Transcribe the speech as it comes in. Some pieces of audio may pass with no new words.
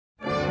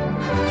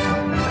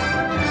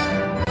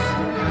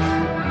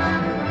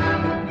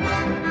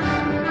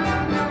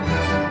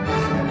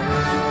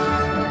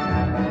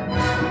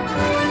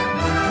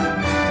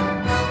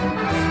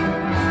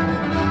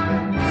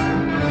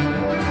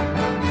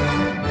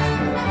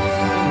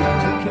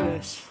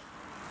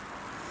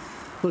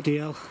Bloody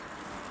hell.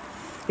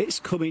 It's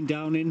coming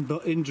down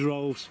in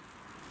droves.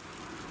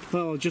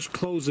 Well, I'll just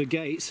close the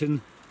gates,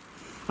 and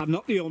I'm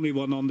not the only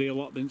one on the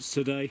allotments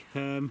today.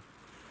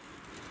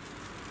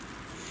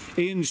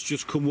 Ian's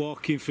just come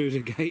walking through the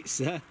gates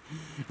there.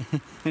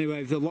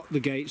 Anyway, they've locked the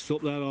gates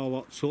up, they're all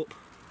locked up.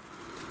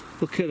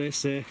 Look at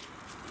this here.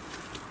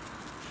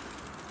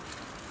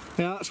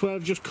 Yeah, that's where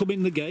I've just come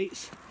in the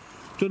gates.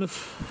 Done a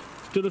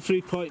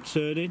 3-point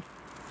turning,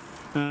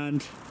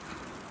 and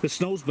the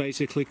snow's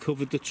basically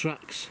covered the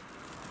tracks.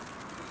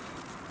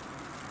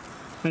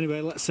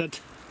 Anyway, let's head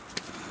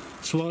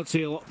towards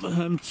the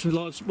allotment,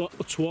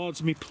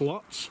 towards me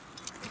plots.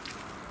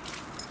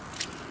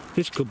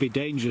 This could be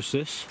dangerous,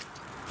 this.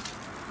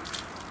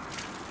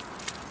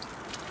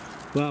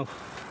 Well,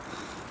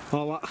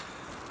 all that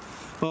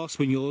horse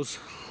manure's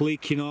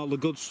leaking all the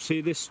goods.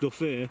 See this stuff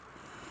here?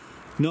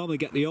 Normally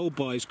get the old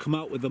boys come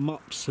out with the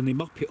mops and they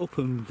mop it up,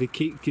 and they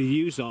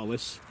use all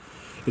this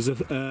as a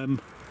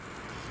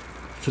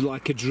for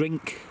like a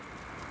drink.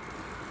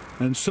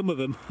 And some of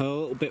them are a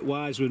little bit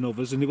wiser than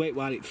others, and they wait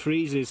while it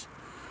freezes,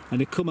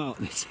 and they come out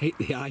and they take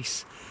the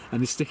ice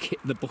and they stick it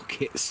in the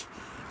buckets.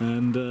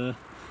 And yeah,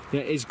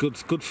 it is good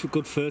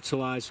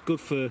fertiliser, good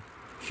for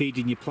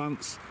feeding your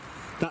plants.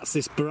 That's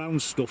this brown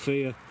stuff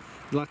here.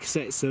 Like I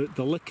said, it's the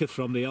liquor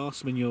from the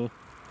horse manure.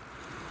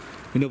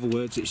 In other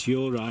words, it's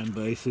urine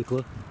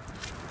basically.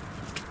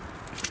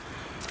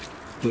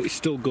 But it's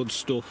still good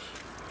stuff.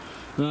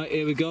 Right,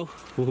 here we go.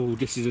 Oh,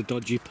 this is a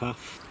dodgy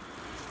path.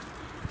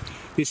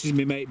 This is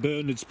my mate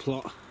Bernard's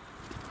plot.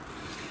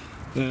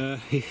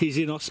 He's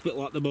in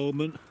hospital at the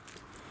moment.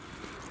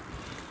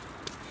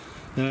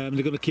 They're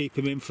going to keep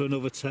him in for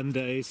another 10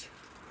 days.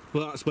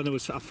 Well, that's when I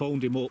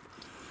phoned him up.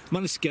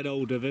 Managed to get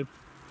hold of him.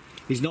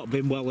 He's not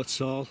been well at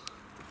all,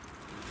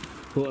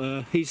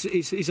 but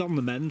he's on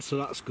the mend, so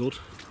that's good.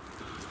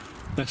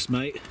 Best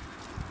mate.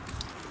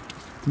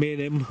 Me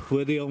and him,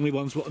 we're the only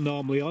ones what are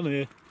normally on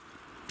here,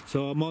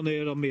 so I'm on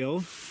here on my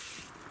own.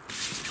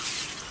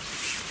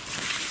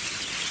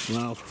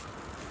 Wow.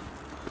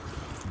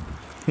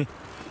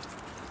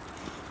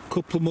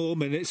 Couple more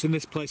minutes and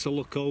this place will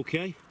look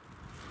okay.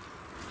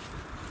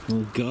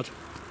 Oh God,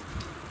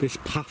 this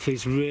path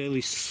is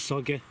really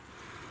soggy.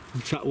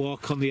 I'm trying to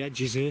walk on the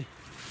edges here.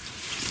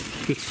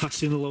 Just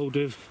passing a load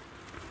of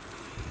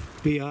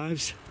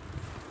beehives.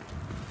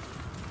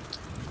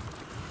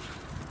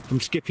 I'm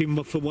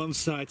skipping from one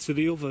side to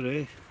the other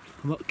here.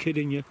 I'm not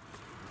kidding you. You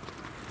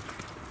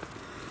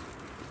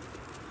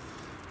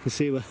can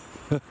see where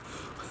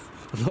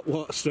I've not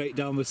walked straight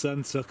down the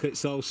centre,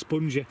 it's all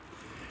spongy.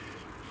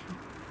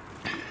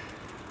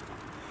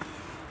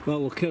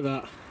 Well, look at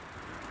that.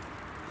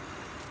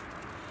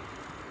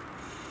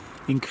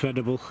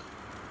 Incredible.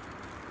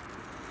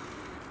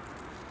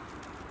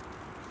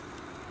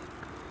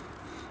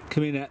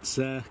 Caminette's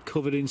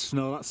covered in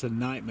snow. That's a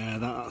nightmare.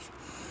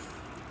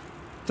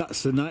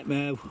 That's a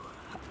nightmare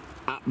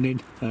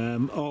happening.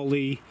 All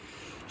the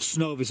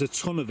snow, there's a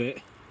ton of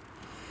it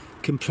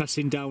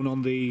compressing down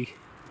on the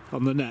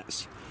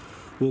nets,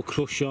 will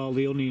crush all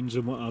the onions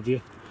and what have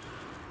you.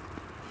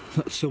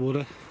 That's the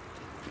worry.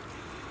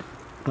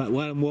 Like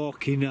where I'm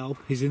walking now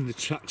is in the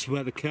tracks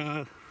where the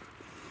car,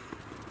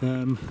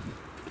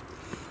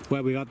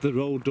 where we had the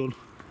road done.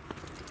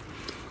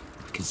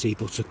 I can see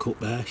Buttercup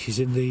there. She's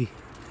in the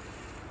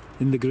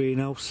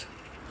greenhouse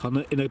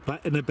in a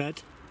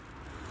bed.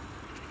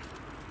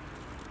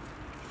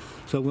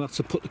 So I'm going to have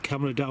to put the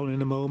camera down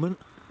in a moment.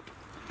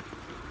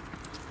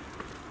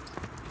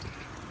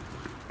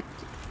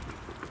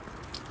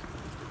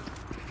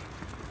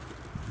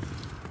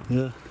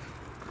 Yeah,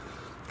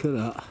 look at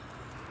that.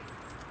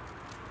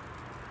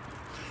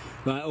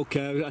 Right,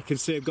 okay, I can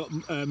see I've got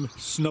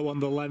snow on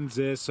the lens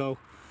here, so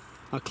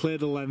I'll clear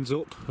the lens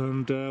up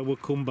and we'll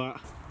come back.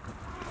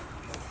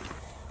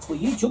 Well,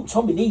 you jumped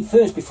on my knee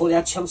first before you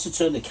had a chance to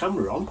turn the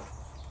camera on.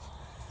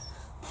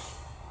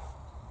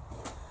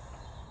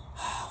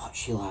 What's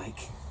she like?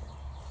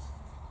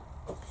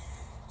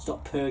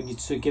 Stop purring you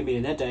to give me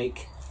an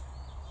headache.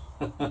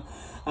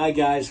 Hi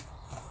guys,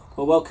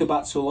 well, welcome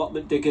back to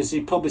Allotment Diggers.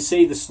 You probably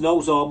see the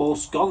snow's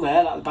almost gone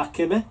there at the back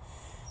of me.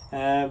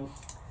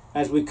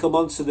 As we come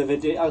onto the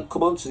video,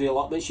 onto the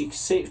allotments, you can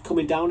see it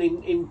coming down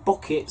in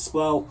buckets.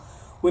 Well,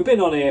 we've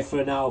been on here for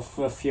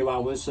a few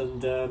hours,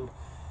 and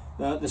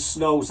the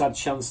snow's had a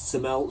chance to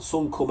melt.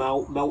 Sun come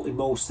out, melting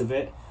most of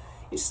it.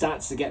 It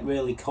starts to get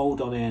really cold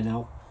on here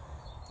now.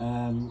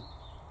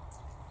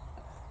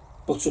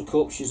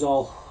 Buttercup, she's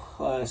all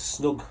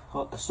snug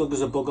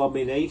as a bug on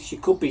my knee. She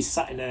could be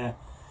sat in a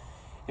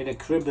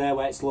crib there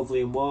where it's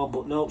lovely and warm,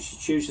 but no, she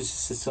chooses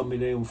to sit on my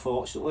knee,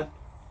 unfortunately.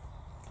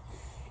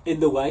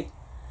 In the way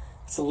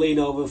to lean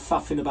over,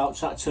 faffing about,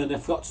 trying to turn. I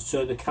forgot to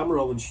turn the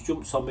camera on, and she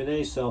jumps on my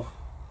knee. So,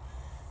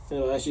 you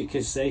know, as you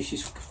can see,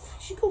 she's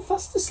gone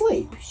fast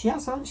asleep. She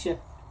has, hasn't she? It's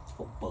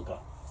a bugger.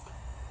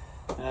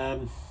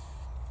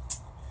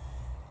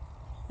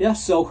 Yeah.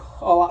 So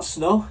all that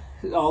snow,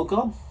 it's all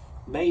gone.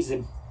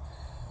 Amazing.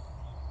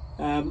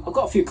 I've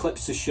got a few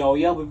clips to show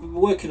you. We've been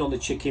working on the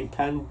chicken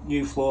pen,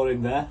 new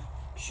flooring there.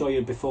 Show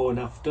you before and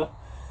after.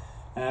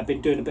 I've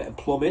been doing a bit of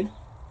plumbing.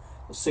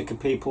 I'm sick of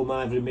people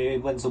minding me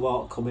when's the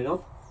water coming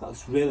on.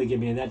 That's really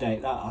giving me an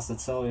headache, that, as I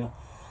tell you.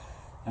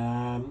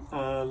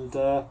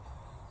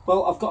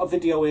 Well, I've got a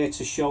video here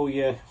to show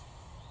you.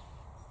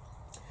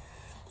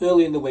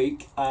 Early in the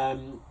week, I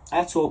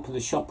had to open the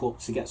shop up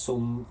to get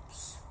some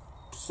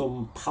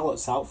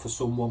pallets out for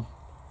someone.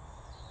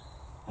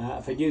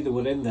 If I knew they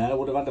were in there, I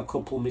would have had a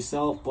couple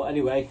myself. But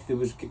anyway, they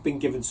was been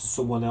given to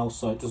someone else,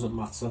 so it doesn't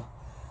matter.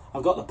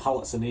 I've got the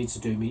pallets I need to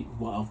do me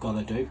what I've got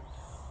to do.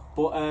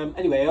 But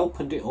anyway, I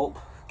opened it up,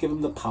 give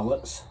them the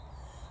pallets.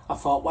 I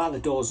thought, while the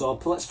door's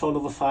open, let's throw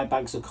another 5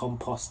 bags of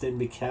compost in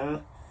my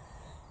car.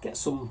 Get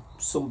some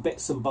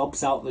bits and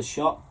bobs out of the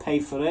shop, pay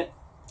for it,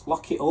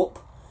 lock it up,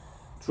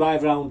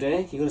 drive round here.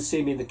 You're going to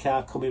see me in the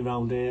car coming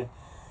round here,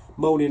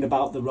 moaning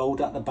about the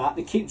road at the back.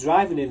 They keep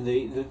driving in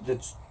the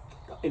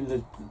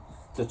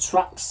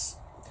tracks,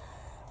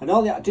 and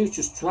all they have to do is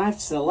just drive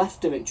to the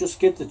left of it, just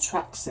give the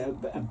tracks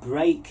a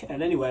break.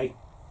 And anyway,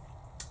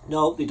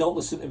 no, they don't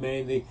listen to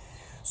me.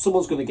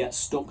 Someone's going to get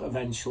stuck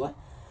eventually.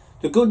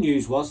 The good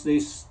news was they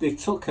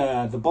took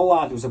the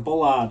bollard. There was a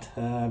bollard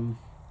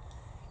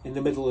in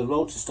the middle of the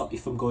road to stop you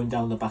from going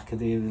down the back of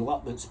the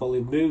allotments. Well,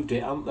 they moved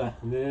it, haven't they?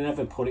 And they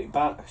never put it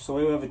back. So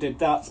whoever did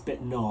that's a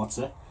bit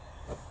naughty.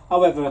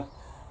 However,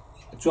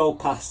 I drove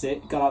past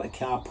it, got out of the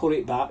car, put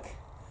it back.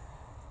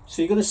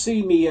 So you're going to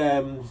see me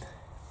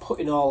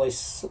putting all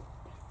this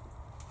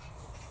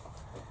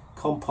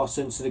compost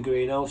into the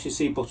greenhouse. You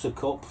see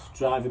Buttercup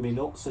driving me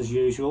nuts as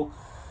usual.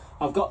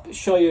 I've got to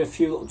show you a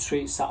few little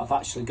treats that I've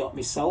actually got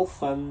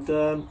myself, and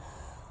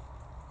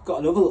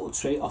got another little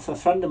treat off a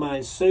friend of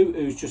mine, Sue,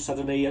 who's just had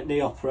a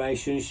knee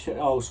operation.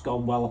 All's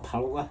gone well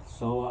apparently,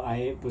 so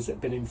I was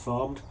been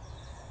informed.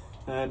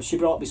 She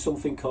brought me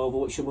something over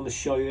which I'm going to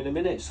show you in a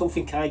minute.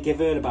 Something I gave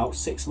her about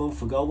 6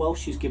 months ago. Well,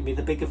 she's given me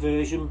the bigger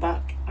version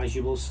back, as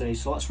you will see.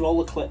 So let's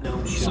roll the clip now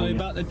and show you. Sorry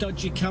about the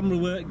dodgy camera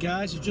work,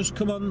 guys. I've just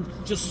come on,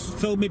 just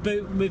filled my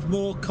boot with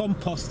more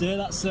compost here.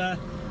 That's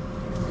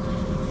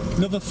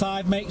another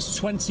 5 makes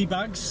 20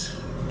 bags.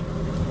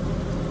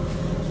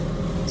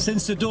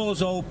 Since the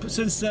door's open,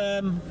 since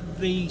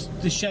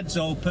the shed's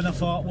open, I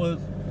thought we'll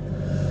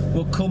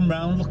come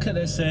round. Look at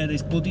this here,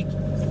 this bloody.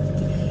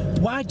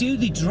 Why do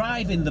they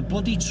drive in the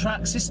bloody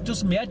tracks? This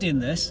does me head in,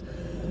 this.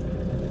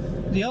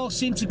 They all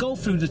seem to go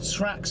through the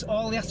tracks.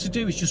 All they have to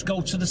do is just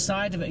go to the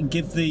side of it and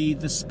give the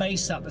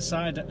space at the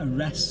side a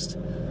rest.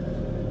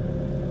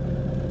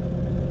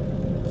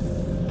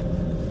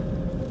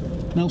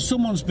 Now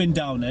someone's been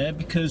down here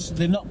because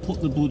they've not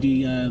put the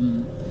bloody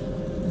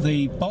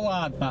the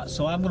bollard back,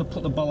 so I'm going to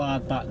put the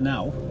bollard back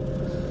now.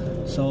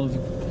 So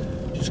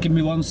just give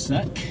me 1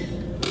 sec.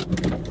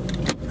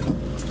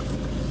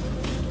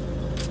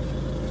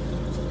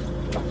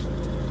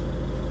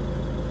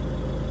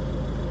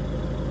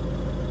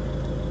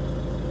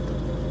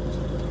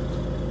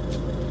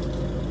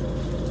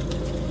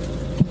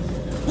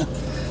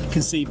 You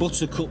can see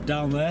Buttercup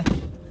down there.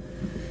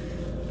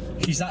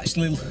 She's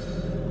actually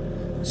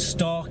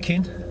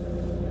stalking.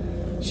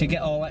 She'll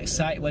get all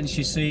excited when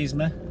she sees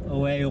me.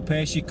 Away up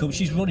here she comes.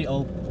 She's running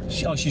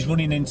she's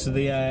running into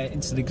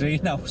the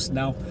greenhouse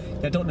now.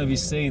 I don't know if you've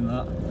seen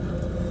that.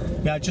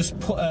 Yeah, just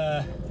put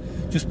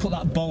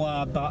that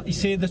bollard back. You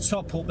see the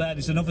top up there?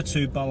 There's another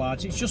 2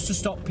 bollards. It's just to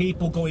stop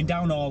people going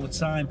down all the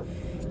time.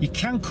 You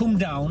can come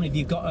down if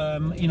you've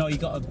got you know, you've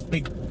got a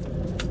big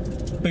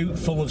boot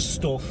full of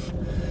stuff.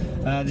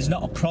 There's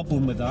not a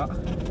problem with that,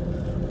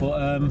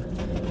 but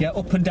yeah,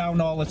 up and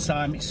down all the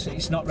time,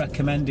 it's not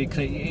recommended.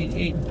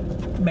 It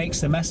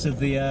makes a mess of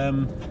the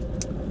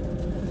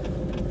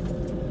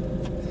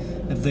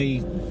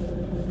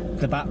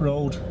back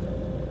road.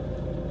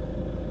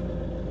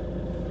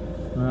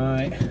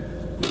 Right,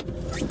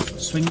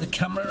 swing the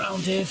camera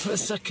around here for a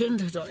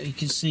second. I don't know if you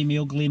can see me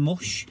ugly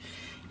mush.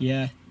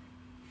 Yeah,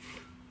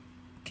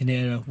 can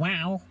hear a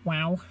wow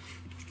wow.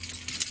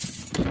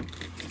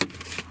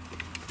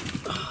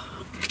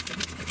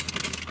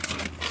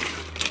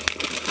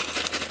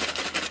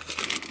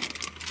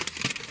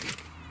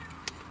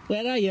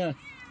 Where are you?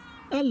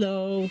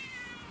 Hello.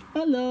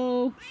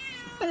 Hello.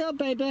 Hello,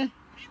 baby.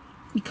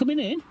 You coming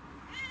in?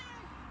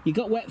 You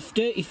got wet,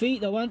 dirty feet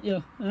though, haven't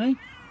you? Eh?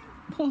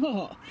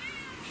 Oh.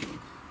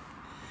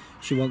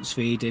 She wants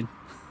feeding.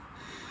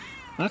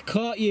 I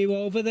caught you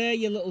over there,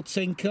 you little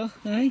tinker,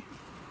 eh?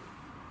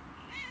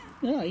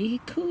 Oh, you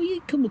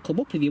come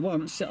up if you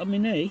want, sit on my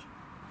knee.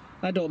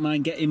 I don't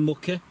mind getting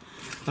mucky.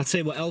 I'll tell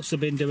you what else I've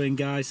been doing,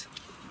 guys.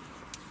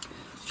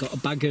 Got a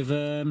bag of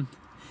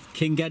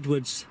King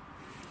Edwards.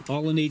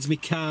 All I need's my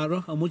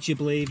Cara, and would you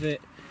believe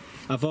it,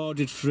 I've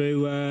ordered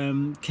through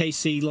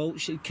KG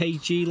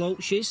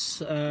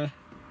Loaches.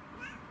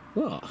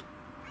 What?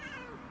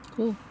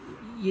 Well,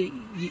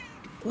 you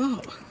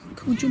what?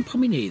 Come and jump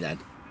on my knee then.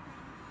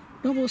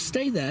 No, well,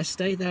 stay there.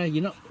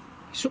 You're not.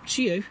 It's up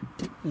to you.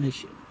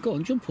 Go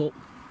on, jump up.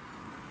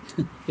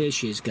 Here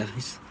she is,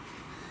 guys.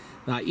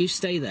 Right, you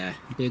stay there.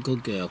 Be a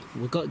good girl.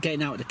 We've got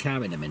getting out of the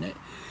car in a minute.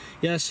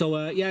 Yeah,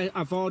 so yeah,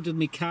 I've ordered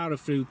my Cara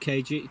through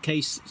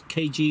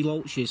KG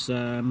Loaches.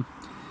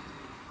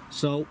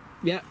 So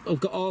yeah, I've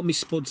got all my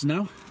spuds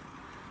now,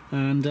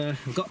 and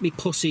I've got my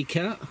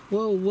pussycat.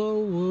 Whoa, whoa,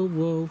 whoa,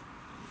 whoa!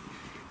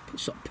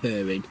 Stop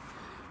purring.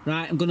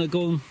 Right, I'm gonna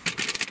go.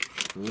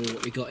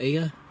 What we got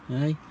here?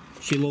 Hey,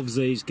 she loves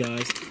these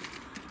guys.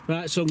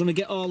 Right, so I'm gonna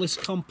get all this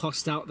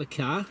compost out of the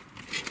car,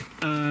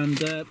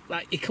 and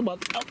right, you come on,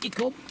 out you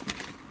come.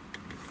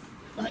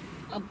 Right,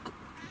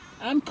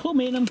 I'm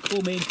coming.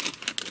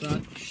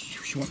 Right,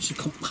 she wants to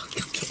come.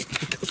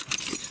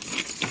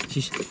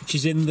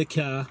 She's in the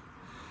car.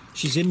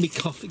 She's in me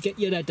coffee. Get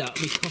your head out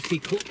of me coffee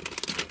cup.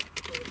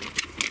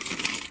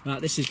 Right,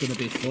 this is going to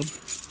be fun.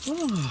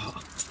 Oh,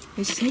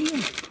 it's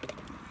here.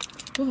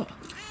 What?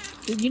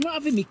 You're not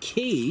having me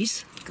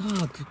keys?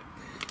 God,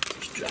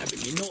 it's driving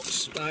me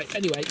nuts. Right,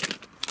 anyway,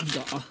 I've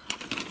got her.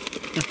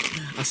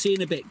 I'll see you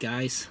in a bit,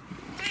 guys.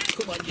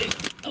 Come on, you.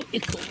 Out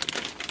you come.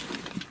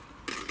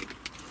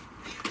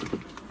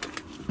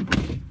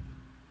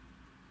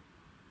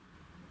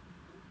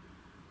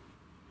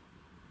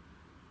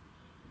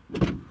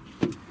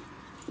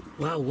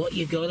 Wow, what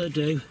you gotta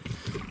do?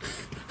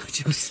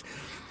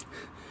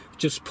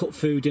 Just put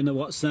food in a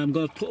what's now. I'm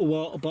gonna put a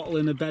water bottle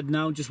in the bed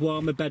now, just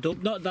warm my bed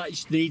up. Not that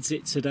it needs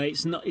it today,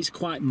 it's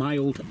quite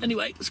mild.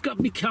 Anyway, let's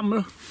grab my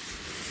camera.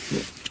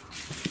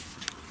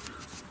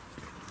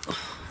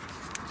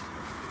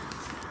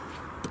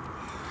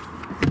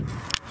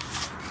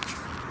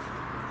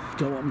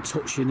 Don't want them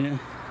touching here.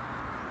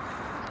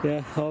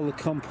 Yeah, all the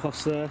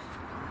compost there.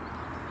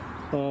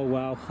 Oh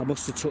wow, I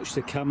must have touched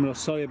the camera,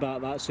 sorry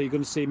about that, so you're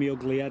going to see me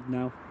ugly head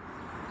now.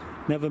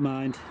 Never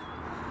mind.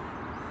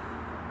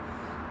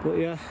 But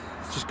yeah,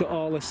 just got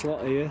all this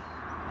lot here.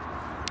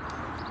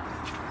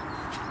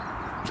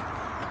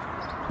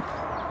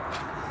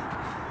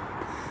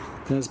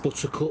 There's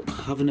Buttercup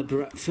having a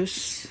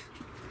breakfast.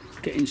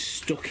 Getting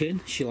stuck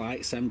in, she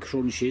likes them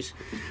crunches.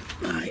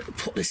 Right,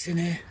 put this in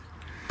here.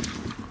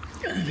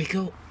 There we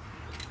go.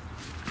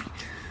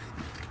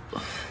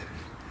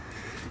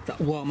 That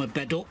warm my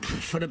bed up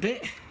for a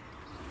bit.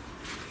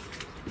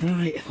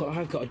 Right, what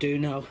I've got to do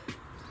now,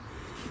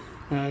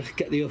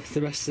 get the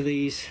rest of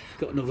these.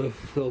 Got another,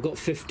 well, I've got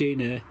 15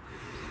 here.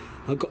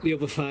 I've got the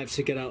other 5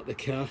 to get out of the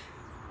car.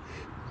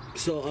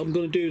 So I'm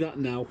going to do that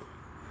now.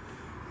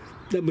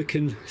 Then we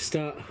can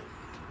start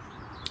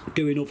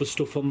doing other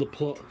stuff on the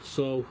plot.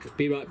 So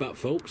be right back,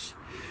 folks.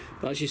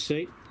 But as you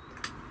see,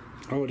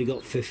 I already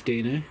got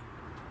 15 here.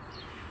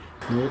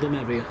 More the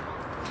merrier.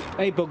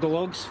 Hey,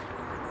 buggerlogs.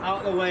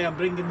 Out of the way, I'm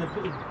bringing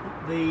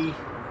the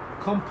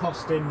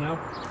compost in now.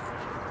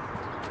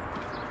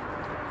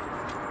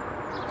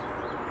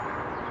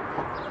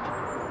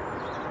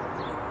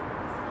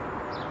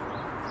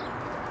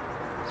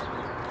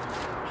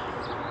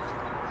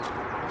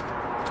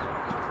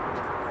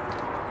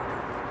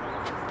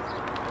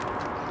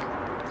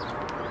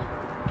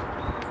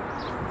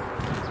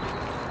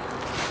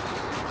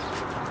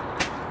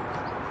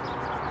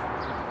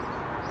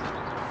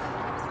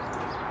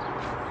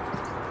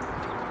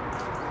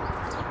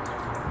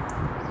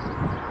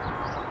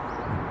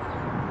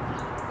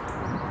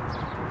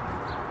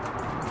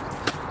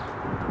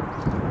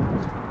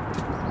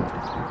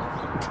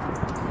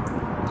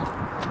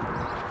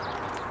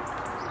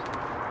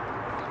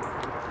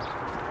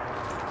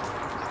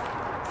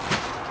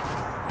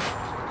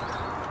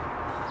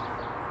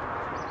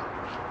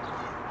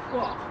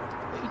 What?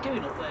 What are you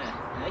doing up there,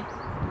 eh?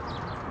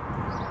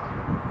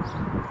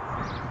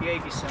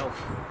 Behave yourself.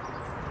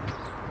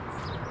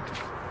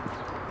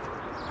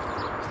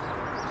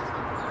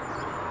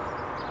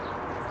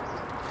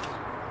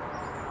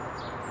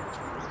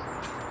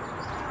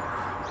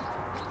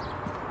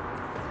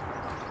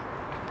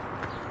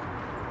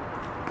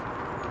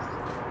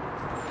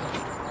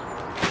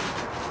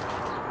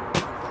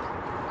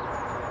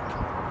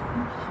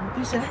 I'm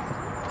busy.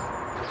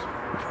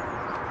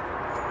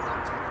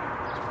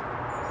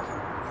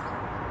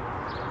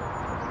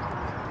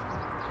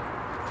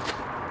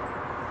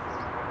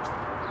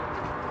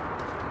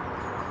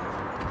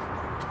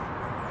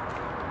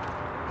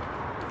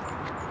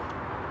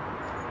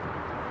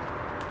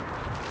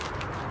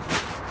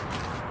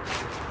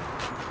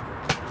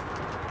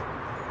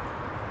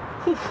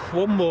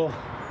 One more.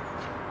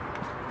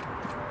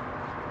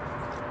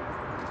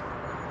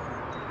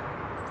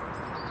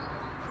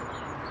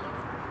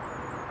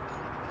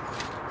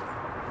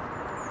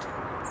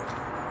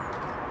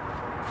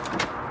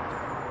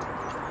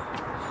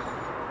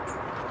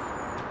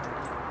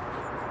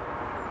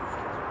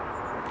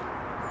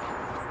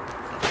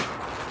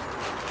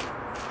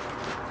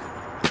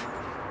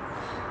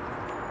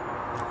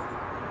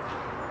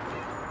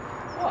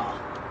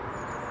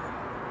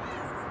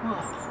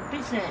 What?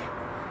 Busy?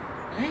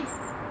 Eh?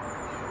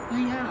 I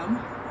am.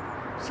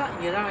 Sat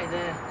in your eye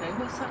there, Dave.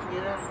 What's that in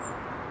your eye?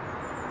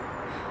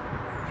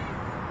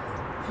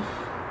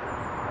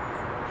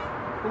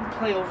 Go and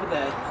play over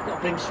there. I've got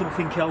to bring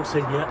something else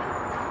in yet.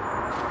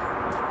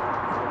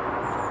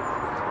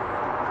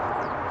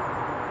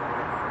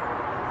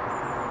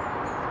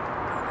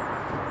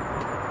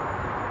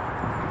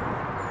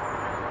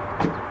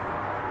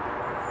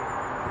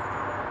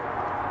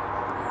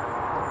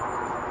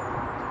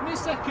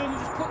 second,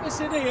 just put this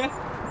in here.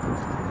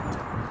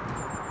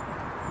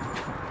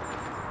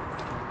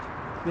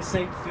 This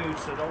ain't food,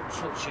 so don't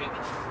touch it.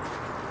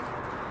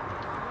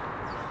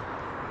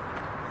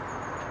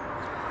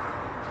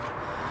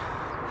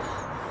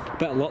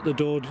 Better lock the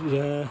door.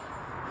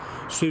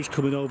 Sue's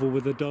coming over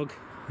with the dog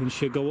and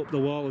she'll go up the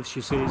wall if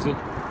she sees it.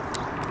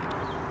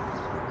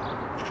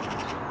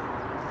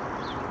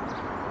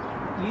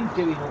 What are you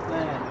doing up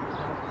there?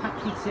 I'll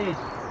pack it in.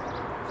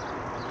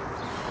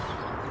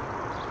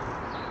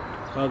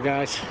 Well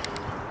guys,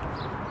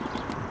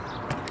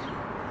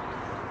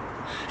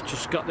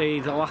 just got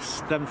the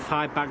last them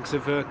 5 bags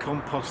of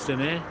compost in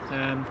here.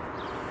 I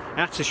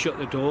had to shut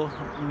the door.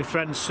 My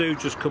friend Sue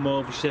just come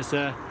over. She says,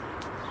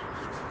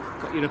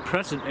 got you a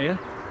present here.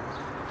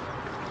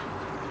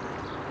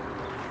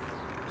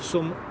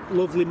 Some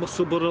lovely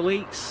mussel butter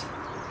leeks.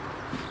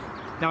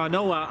 Now I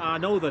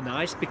know they're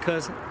nice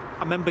because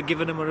I remember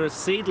giving them her as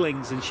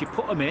seedlings and she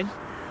put them in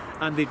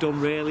and they've done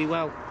really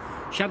well.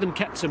 She hadn't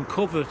kept them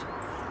covered.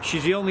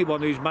 She's the only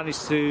one who's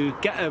managed to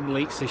get them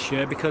leeks this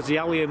year because the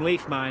allium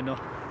leaf miner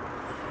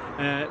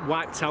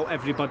wiped out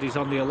everybody's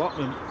on the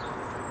allotment.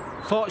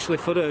 Fortunately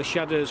for her, she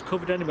had hers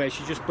covered anyway.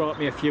 She just brought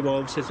me a few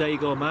over. Says, "There you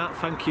go, Mark.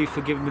 Thank you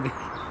for giving me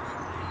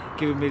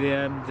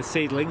the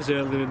seedlings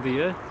earlier in the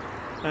year."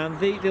 And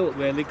they look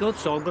really good,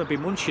 so I'm going to be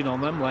munching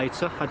on them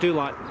later. I do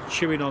like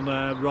chewing on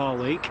raw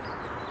leek,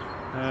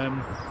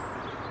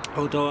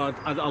 although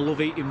I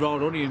love eating raw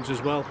onions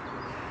as well.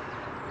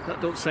 That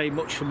don't say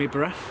much for my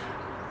breath.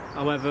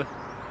 However,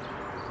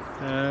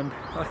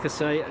 like I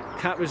say, I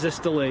can't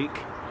resist a leek.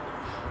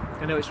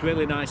 I know it's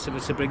really nice of her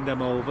to bring them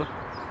over.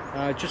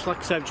 Just like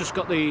I said, I've just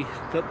got the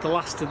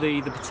last of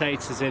the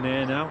potatoes in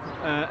here now.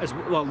 The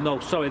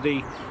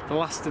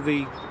last of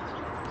the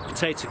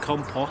potato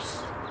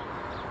compost.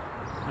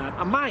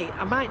 I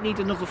might need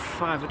another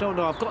 5. I don't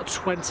know. I've got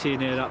 20 in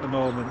here at the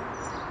moment.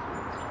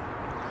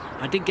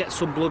 I did get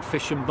some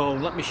bloodfish and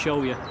bone. Let me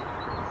show you.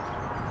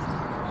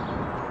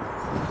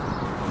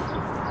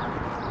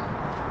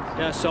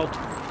 Yeah, so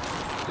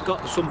we've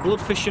got some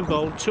bloodfish and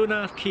bone,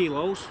 2.5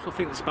 kilos. I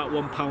think it's about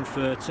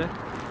 £1.30.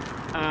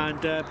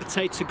 And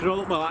potato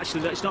grow. Well,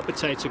 actually, it's not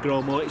potato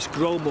grow more. It's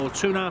grow more.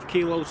 2.5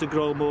 kilos of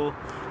grow more.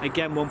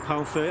 Again,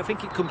 £1.30. I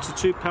think it comes to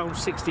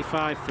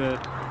 £2.65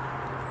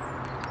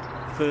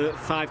 for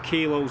 5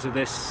 kilos of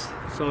this.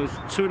 So it's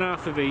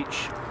 2.5 of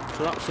each.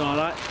 So that's all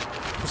right.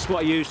 This is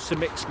what I use to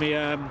mix in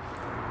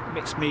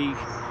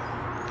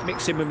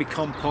with my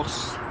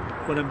compost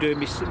when I'm doing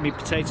my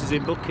potatoes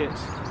in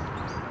buckets.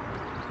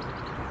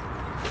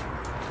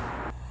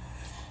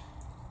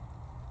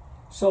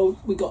 So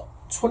we got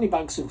 20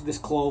 bags of this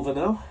clover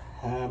now,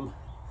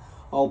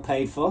 all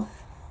paid for.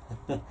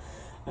 So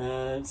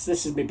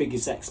this is my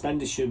biggest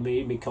expenditure,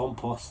 my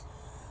compost.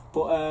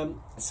 But at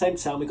the same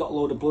time, we got a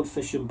load of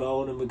bloodfish and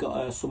bone, and we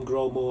got some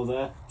grow more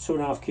there,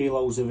 2.5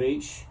 kilos of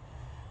each.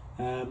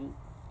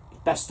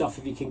 Best off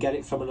if you can get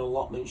it from an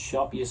allotment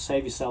shop. You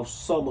save yourself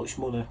so much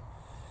money.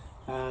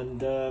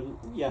 And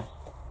yeah,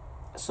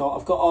 so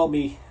I've got all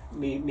my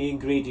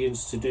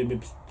ingredients to do my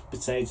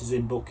potatoes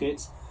in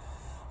buckets.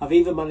 I've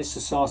even managed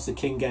to source the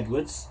King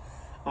Edwards,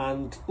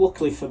 and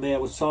luckily for me, I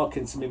was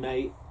talking to my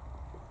mate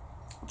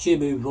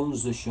Jim, who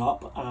runs the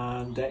shop,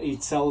 and he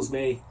tells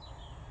me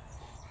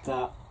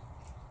that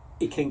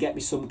he can get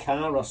me some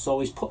Cara,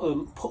 so he's put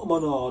them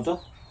on order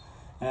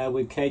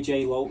with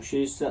KJ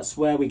Loaches. That's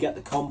where we get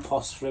the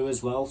compost through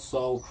as well.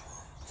 So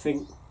I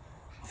think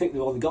they've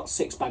only got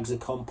 6 bags of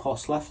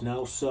compost left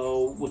now,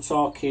 so we're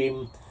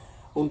talking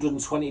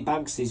 120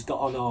 bags he's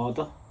got on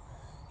order.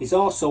 He's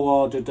also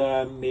ordered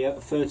me a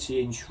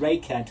 30-inch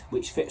rake head,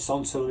 which fits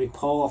onto my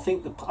pole. I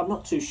think I'm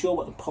not too sure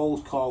what the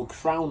pole's called,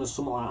 Crown or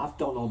something like that. I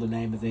don't know the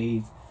name of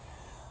the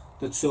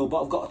tool,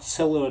 but I've got a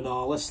tiller and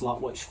all this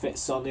lot which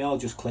fits on. They all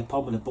just clip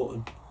on with a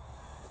button.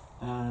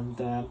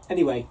 And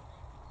anyway,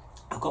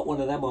 I've got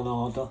one of them on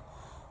order.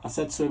 I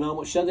said to him, "How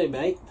much are they,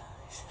 mate?"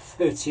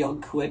 30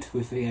 odd quid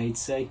with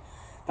VAT.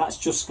 That's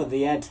just for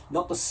the head,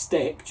 not the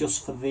stick,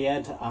 just for the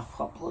head. I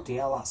thought, bloody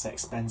hell, that's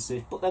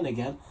expensive. But then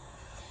again,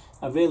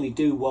 I really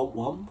do want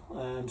one,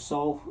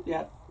 so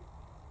yeah.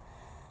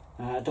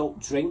 I don't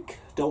drink,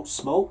 don't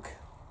smoke.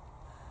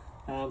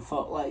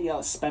 Thought, like, yeah,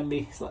 let's spend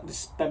me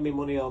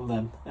money on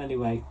them.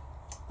 Anyway,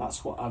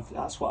 that's what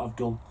I've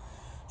done.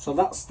 So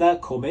they're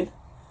coming.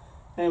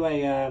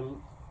 Anyway,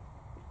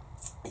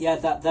 yeah,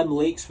 them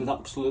leeks were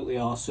absolutely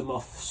awesome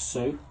off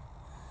Sue.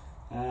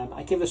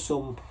 I gave her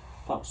some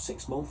about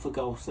 6 months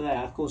ago, so there,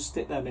 I go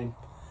stick them in.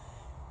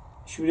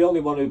 She was the only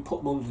one who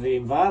put them under the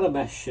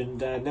Enviromesh, and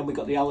then we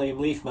got the allium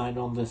leaf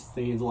miner on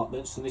the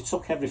allotments, and they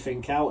took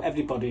everything out,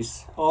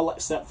 everybody's, all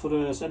except for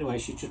hers. Anyway,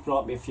 she just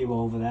brought me a few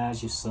over there,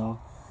 as you saw.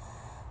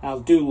 I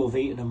do love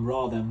eating them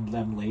raw,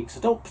 them leeks.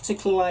 I don't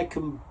particularly like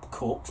them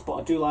cooked, but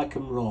I do like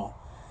them raw,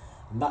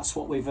 and that's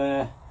what we've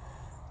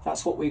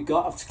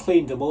got. I've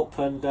cleaned them up,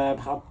 and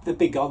they'll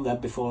be gone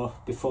then before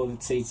the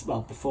tea,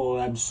 well,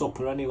 before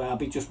supper anyway. I'll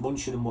be just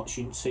munching and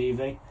watching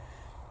TV.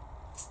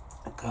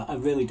 I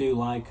really do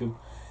like them.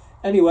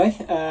 Anyway,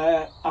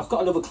 I've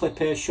got another clip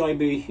here showing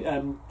me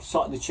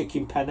sorting the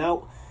chicken pen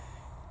out.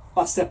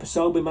 Last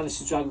episode we managed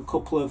to drag a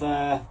couple of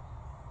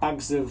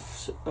bags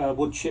of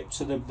wood chips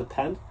to the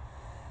pen.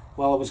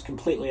 Well, I was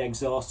completely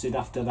exhausted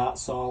after that,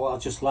 so I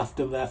just left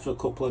them there for a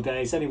couple of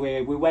days.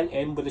 Anyway, we went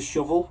in with a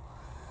shovel.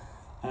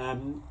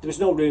 There was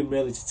no room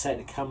really to take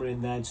the camera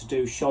in there and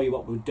to show you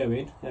what we were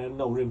doing.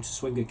 No room to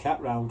swing a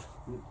cat round.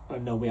 I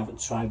know we haven't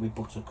tried with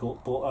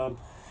Buttercup, but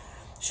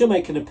she'll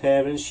make an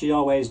appearance. She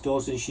always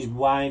does, and she's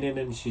whining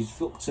and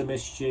she's up to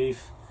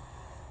mischief.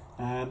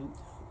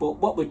 But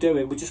what we're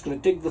doing, we're just going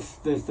to dig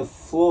the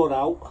floor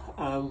out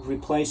and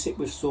replace it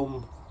with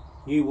some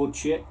new wood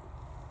chip.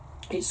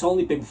 It's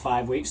only been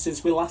 5 weeks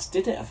since we last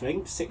did it, I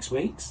think, 6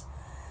 weeks.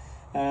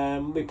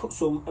 We put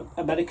some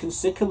American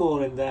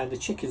sycamore in there, and the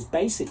chickens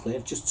basically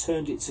have just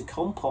turned it to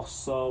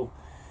compost. So,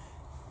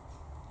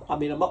 I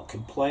mean, I'm not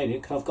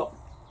complaining because I've got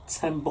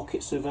 10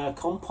 buckets of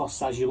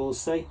compost, as you will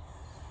see.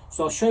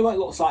 So I'll show you what it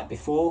looks like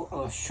before,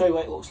 and I'll show you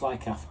what it looks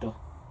like after.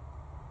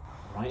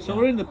 Right. So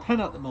we're in the pen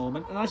at the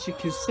moment, and as you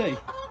can see,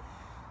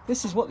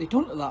 this is what they've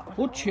done to that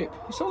wood chip.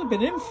 It's only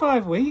been in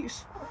 5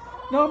 weeks.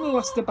 Normally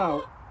lasts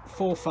about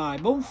 4 or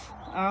 5 months,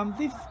 and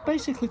they've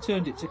basically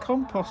turned it to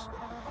compost.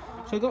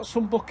 So I've got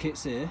some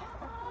buckets here.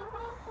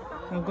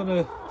 I'm going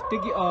to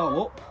dig it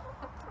all up,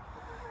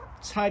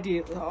 tidy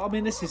it. I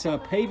mean, this is our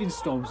paving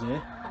stones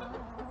here.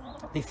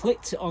 They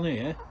flicked it on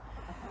here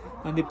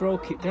and they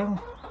broke it down.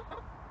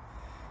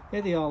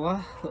 Here they all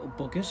are, little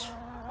buggers.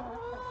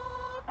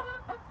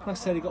 Like I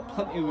said, they've got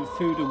plenty of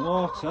food and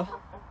water.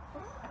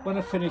 When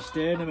I finish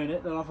here in a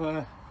minute, they'll have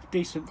a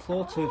decent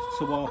floor to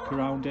walk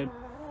around in.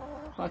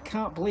 But I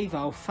can't believe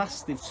how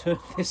fast they've turned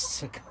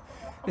this.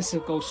 This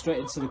will go straight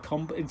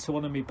into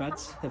one of my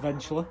beds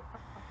eventually.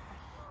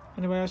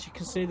 Anyway, as you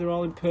can see, they're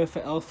all in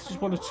perfect health.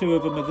 Just 1 or 2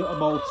 of them are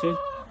molting,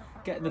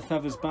 getting the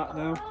feathers back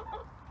now.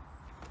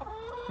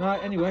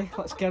 Right, anyway,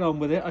 let's get on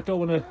with it. I don't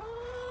want to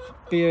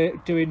be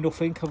doing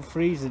nothing. I'm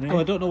freezing here. Well,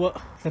 I don't know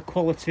what the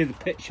quality of the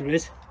picture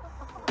is,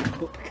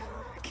 but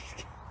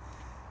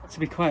to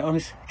be quite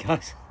honest,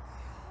 guys,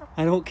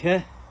 I don't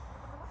care.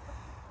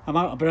 I'm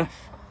out of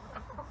breath.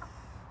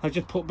 I've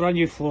just put brand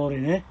new floor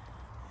in here,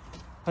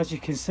 as you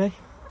can see.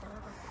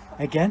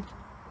 Again,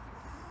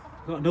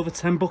 I've got another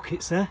 10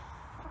 buckets there.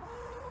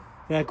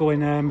 They're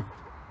going my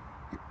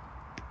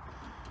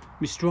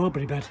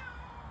strawberry bed.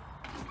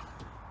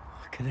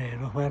 Canary,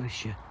 where is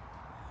she?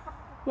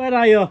 Where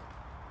are you?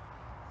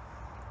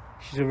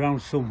 She's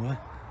around somewhere.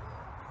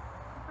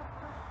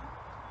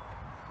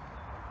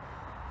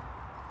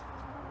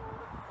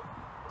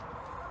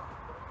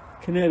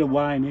 Can hear her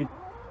whining.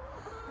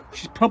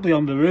 She's probably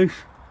on the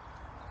roof.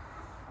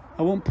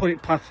 I won't put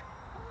it past.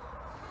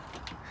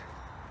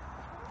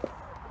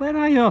 Where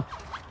are you?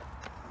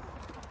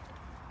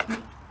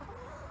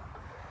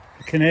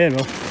 I can hear her.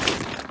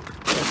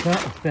 What's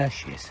that? Oh, there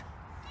she is.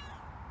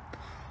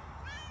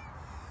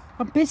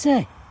 I'm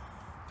busy.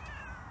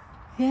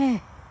 Yeah.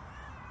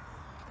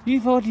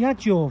 You've already had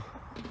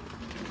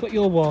got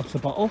your water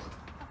bottle.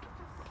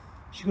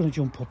 She's going to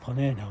jump up on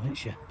here now, isn't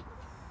she?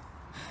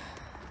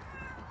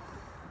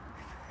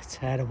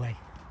 Tear away.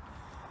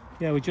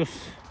 Yeah, we just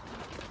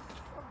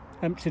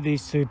emptied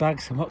these 2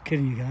 bags. I'm not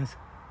kidding you guys.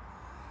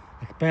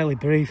 I can barely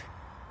breathe.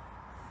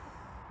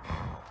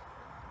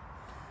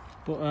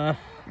 But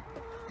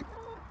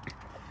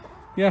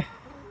yeah,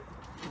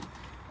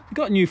 we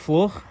got a new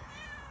floor.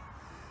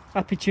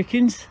 Happy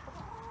chickens.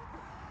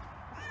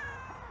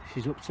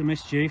 She's up to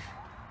mischief.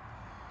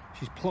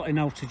 She's plotting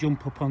now to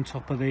jump up on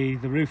top of the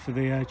roof of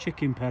the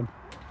chicken pen.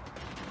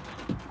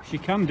 She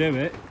can do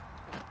it.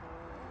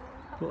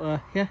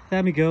 But yeah,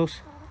 there we goes.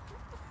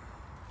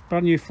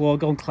 Brand new floor.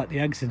 Go and collect the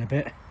eggs in a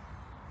bit.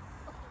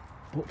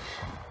 But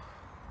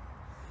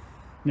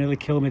nearly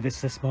killed me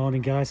this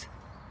morning, guys.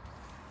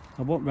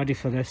 I wasn't ready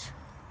for this,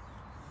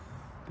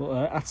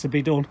 but had to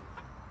be done.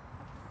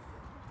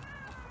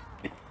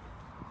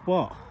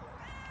 What?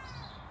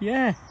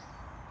 Yeah.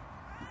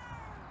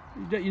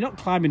 You're not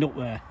climbing up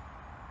there.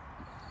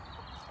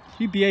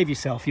 You behave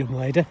yourself, young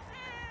lady.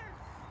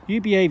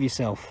 You behave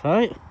yourself,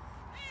 right?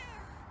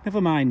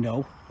 Never mind,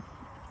 no.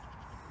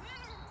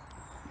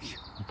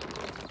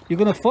 You're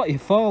gonna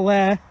fall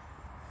there.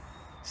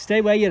 Stay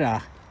where you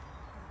are.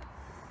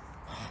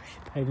 Oh, she's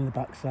a pain in the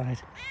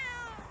backside.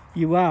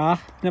 You are.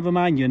 Never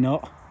mind, you're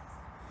not.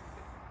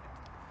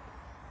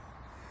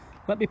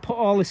 Let me put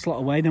all this lot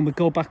away, then we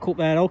go back up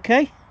there,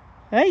 okay?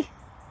 Hey?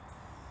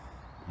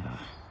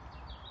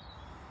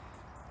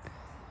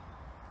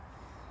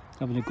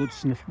 Having a good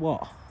sniff.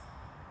 What?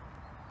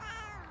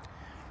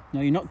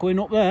 No, you're not going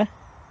up there.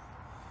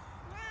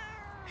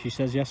 She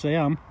says, yes, I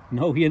am.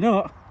 No, you're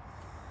not.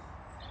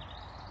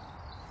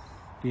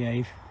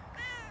 Behave.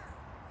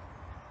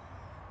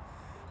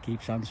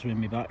 Keeps answering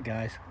me back,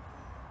 guys.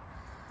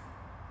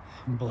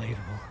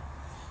 Unbelievable.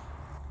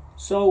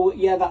 So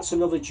yeah, that's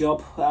another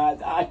job.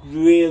 I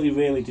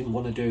really didn't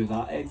want to do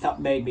that.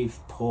 That made me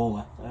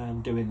poorly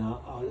doing that.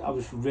 I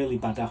was really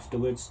bad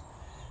afterwards.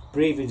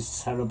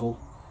 Breathing's terrible.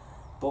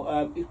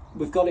 But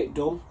we've got it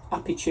done.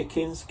 Happy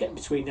chickens, getting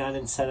between 9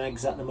 and 10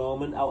 eggs at the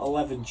moment out of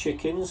 11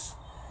 chickens.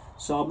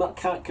 So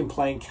can't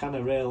complain, can I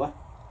really?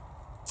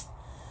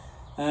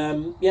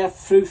 Yeah,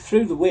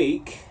 through the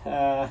week,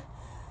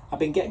 I've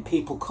been getting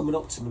people coming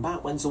up to me,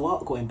 Mark, when's the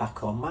water going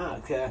back on?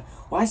 Mark,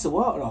 why's the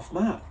water off,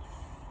 Mark?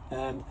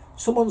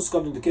 Someone's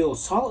gone in the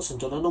girls' toilets and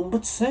done a number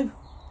 2.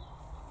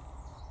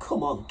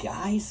 Come on,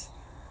 guys.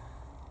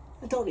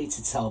 They don't need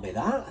to tell me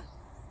that.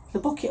 The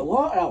bucket of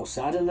water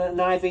outside and an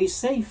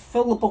IVC.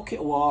 Fill the bucket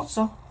of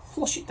water,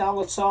 flush it down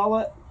the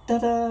toilet,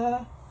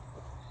 da-da.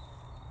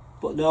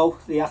 But no,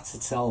 they had to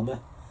tell me.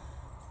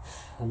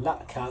 And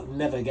that can't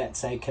never get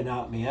taken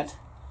out of my head.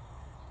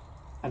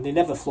 And they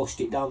never flushed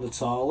it down the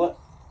toilet.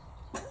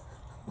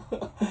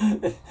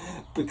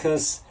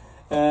 Because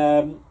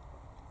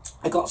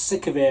I got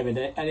sick of hearing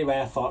it. Anyway,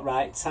 I thought,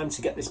 right, time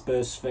to get this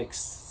burst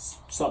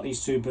fixed. Sort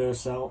these 2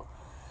 bursts out.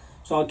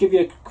 So I'll give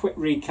you a quick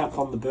recap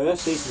on the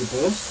bursts. These are the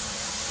bursts.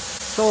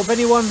 So if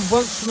anyone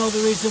wants to know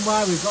the reason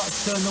why we've got to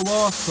turn the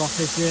water off,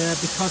 is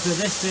because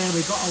of this here.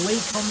 We've got a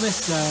leak on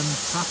this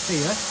tap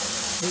here.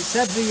 It's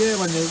every year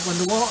when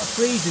the water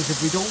freezes,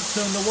 if we don't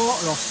turn the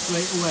water off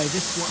straight away,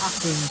 this is what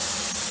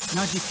happens.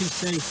 And as you can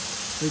see,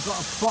 we've got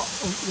a plot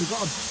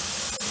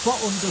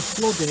under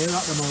flood here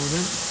at the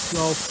moment.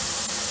 So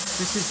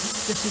this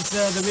is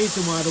the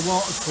reason why the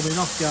water's coming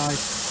off, guys.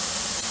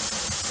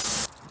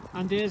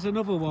 And here's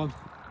another one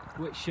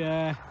which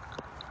is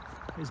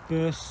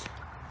burst.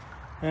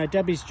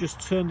 Debbie's just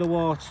turned the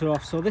water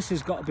off, so this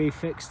has got to be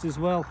fixed as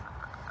well.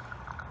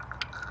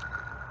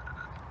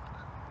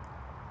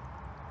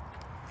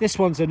 This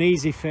one's an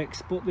easy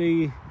fix, but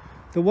the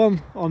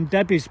one on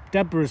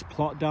Deborah's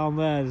plot down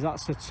there,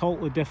 that's a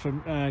totally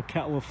different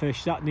kettle of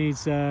fish. That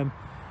needs the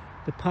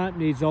pipe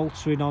needs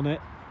altering on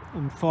it,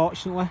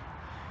 unfortunately.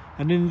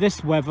 And in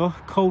this weather,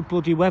 cold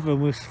bloody weather,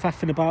 and we're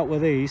faffing about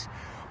with these,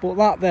 but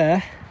that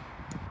there,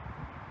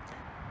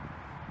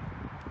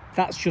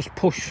 that's just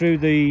pushed through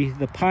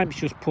the pipe's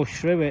just pushed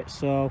through it.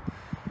 So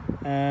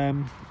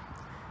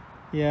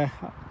yeah,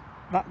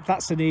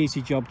 that's an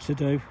easy job to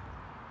do.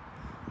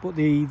 But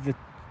the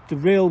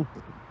real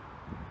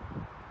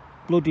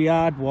bloody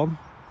hard one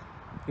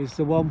is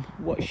the one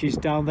what she's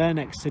down there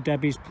next to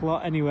Debbie's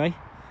plot. Anyway,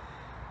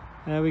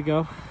 there we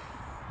go.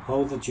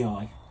 Oh, the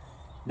joy.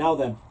 Now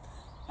then,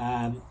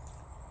 I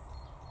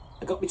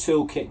got my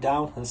toolkit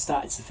down and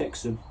started to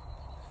fix them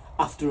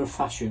after a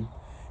fashion.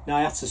 Now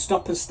I had to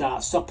stop and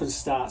start,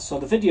 so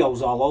the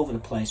video's all over the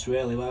place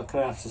really, where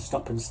I have to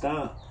stop and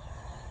start.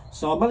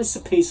 So I managed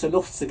to piece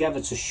enough together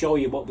to show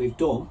you what we've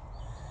done.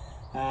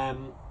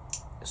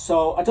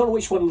 So I don't know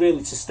which one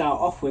really to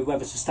start off with,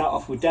 whether to start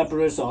off with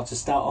Deborah's or to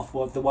start off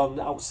with the one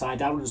outside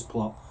Aaron's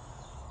plot.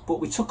 But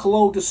we took a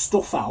load of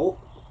stuff out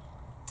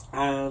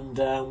and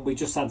we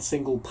just had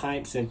single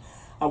pipes in.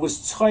 I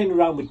was toying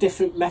around with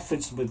different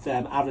methods with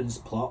Aaron's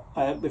plot,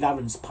 with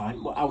Aaron's pipe,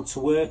 how to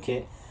work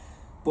it.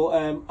 But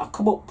I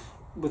come up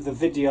with a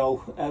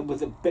video,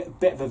 with a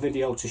bit of a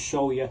video to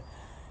show you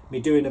me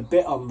doing a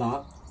bit on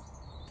that.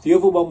 The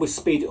other one was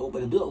speed it up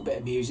with a little bit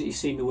of music. You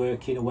see me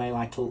working away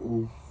like a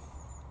little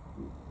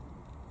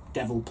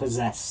devil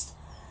possessed.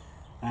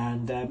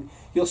 And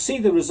you'll see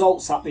the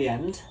results at the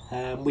end.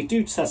 We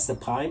do test the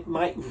pipe.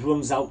 Mike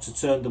runs out to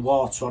turn the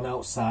water on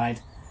outside.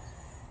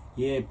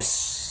 Yeah,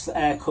 psst,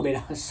 air coming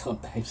out. So,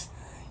 babes,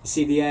 you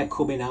see the air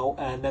coming out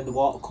and then the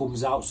water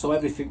comes out. So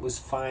everything was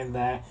fine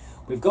there.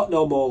 We've got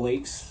no more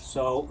leaks,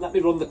 so let me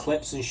run the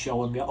clips and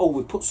show them. Oh,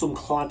 we put some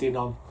cladding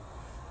on.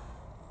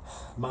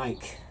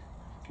 Mike,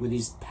 with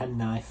his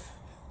penknife,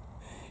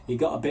 he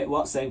got a bit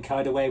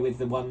carried away with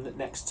the one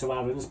next to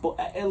Aaron's, but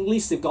at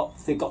least they've got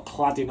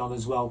cladding on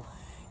as well.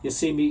 You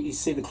see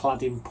the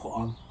cladding put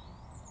on.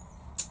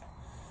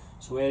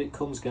 So here it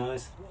comes,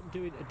 guys. What I'm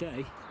doing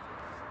today,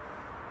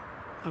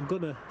 I'm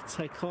gonna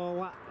take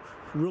all that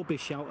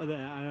rubbish out of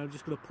there, and I'm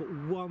just gonna put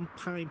one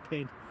pipe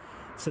in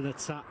to the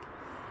tap.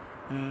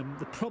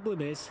 The problem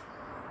is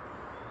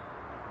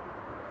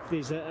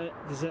there's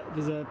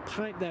a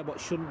pipe there what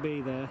shouldn't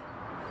be there.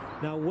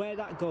 Now where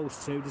that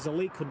goes to, there's a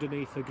leak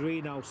underneath the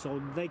greenhouse,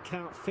 so they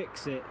can't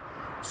fix it.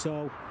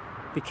 So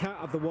they can't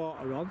have the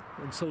water on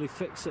until they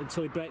fix it,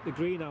 until they break the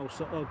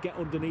greenhouse or get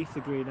underneath the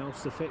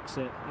greenhouse to fix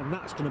it, and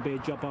that's going to be a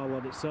job all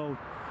on its own.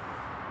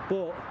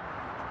 But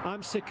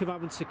I'm sick of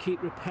having to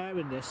keep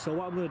repairing this, so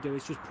what I'm going to do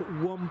is just put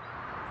one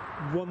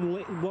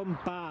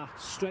bar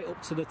straight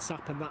up to the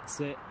tap, and that's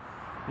it.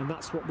 And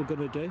that's what we're going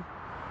to do.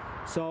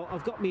 So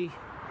I've got me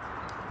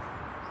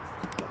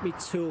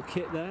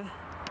toolkit there.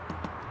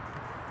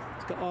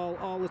 It's got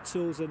all the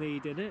tools I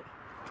need in it.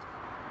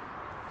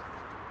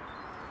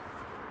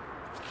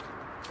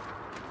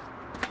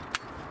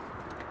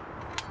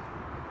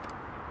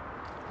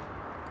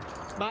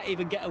 Might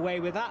even get away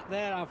with that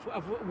there.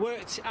 I've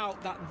worked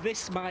out that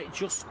this might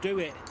just do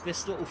it.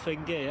 This little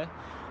thing here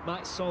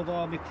might solve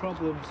all my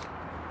problems.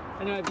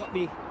 Anyway, I've got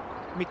me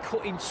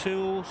cutting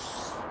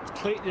tools.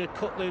 Cut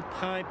the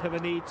pipe if I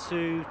need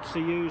to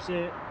use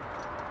it.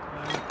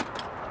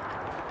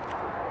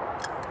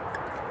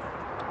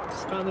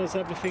 and there's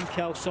everything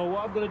else. So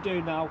what I'm going to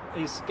do now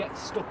is get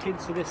stuck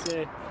into this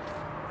here.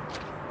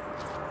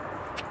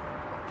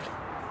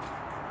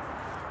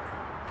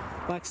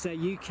 Like I say,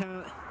 you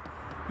can't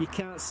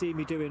see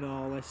me doing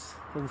all this,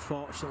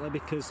 unfortunately,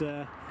 because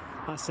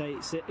I say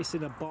it's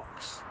in a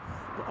box.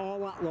 But all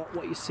that lot,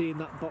 what you see in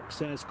that box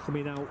there, is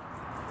coming out.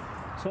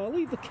 So I'll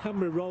leave the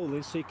camera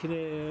rolling so you can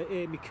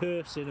hear me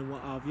cursing and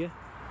what have you.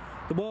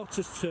 The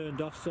water's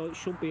turned off, so it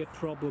shouldn't be a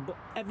problem, but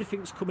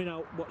everything's coming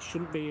out what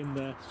shouldn't be in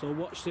there, so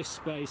watch this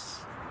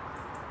space.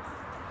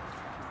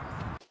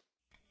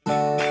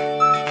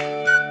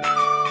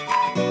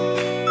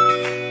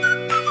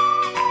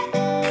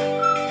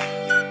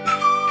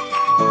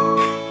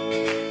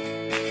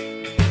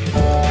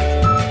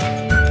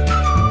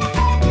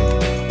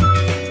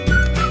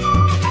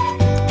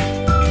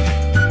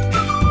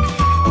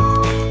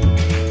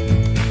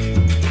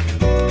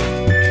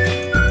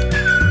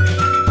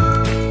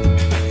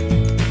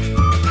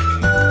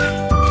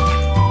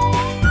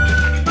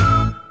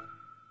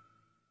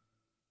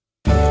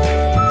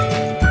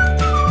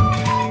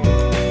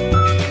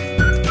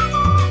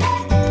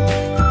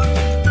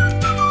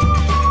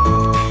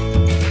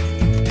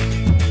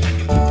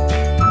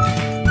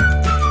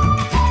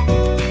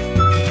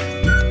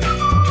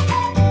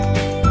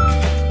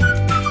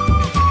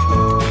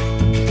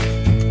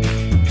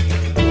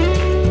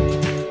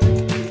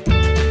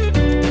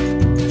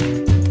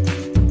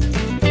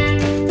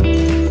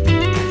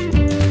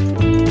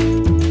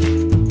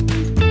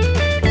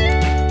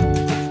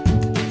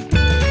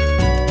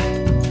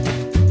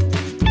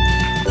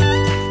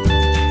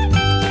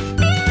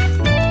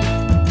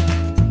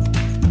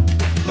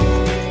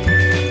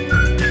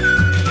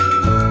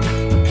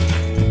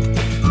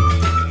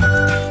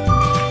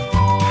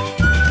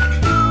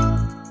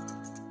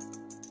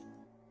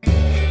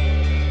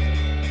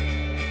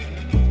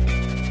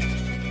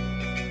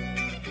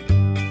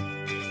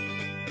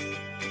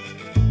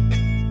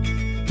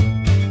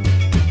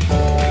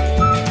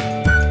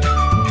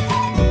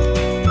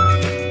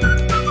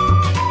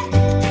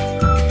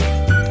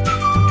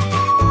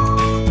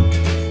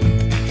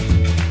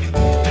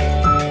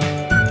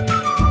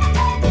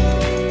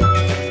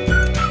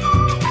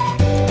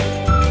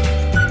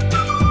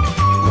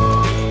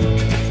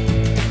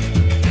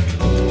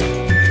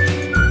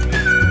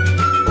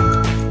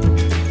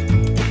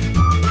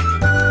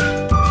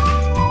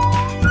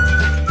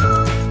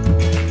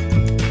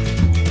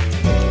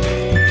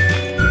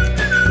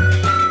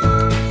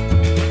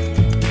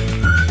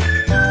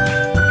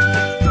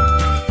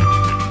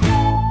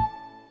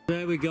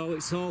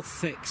 It's all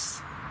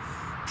fixed.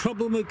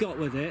 Problem we've got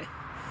with it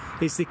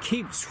is they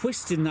keep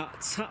twisting that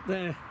tap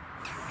there.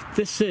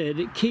 This here,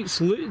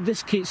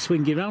 this keeps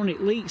swinging around.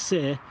 It leaks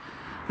here,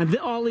 and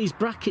all these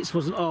brackets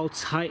wasn't all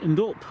tightened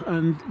up,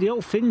 and the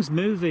whole thing's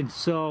moving.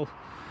 So,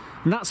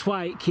 and that's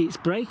why it keeps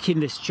breaking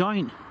this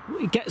joint.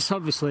 It gets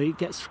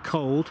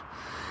cold,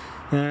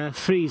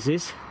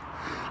 freezes,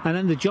 and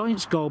then the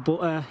joints go.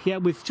 But yeah,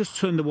 we've just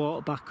turned the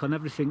water back on.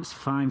 Everything's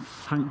fine,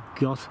 thank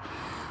God.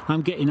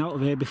 I'm getting out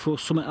of here before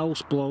something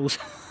else blows.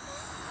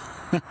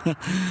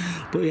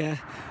 But yeah,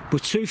 we're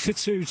 2 for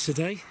 2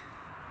 today.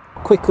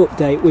 Quick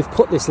update, we've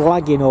put this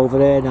lagging over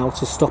there now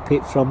to stop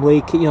it from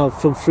leaking,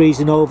 from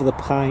freezing over the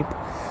pipe.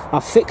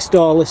 I've fixed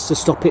all this to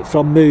stop it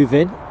from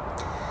moving.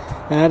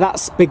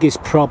 That's the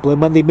biggest problem,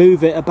 when they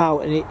move it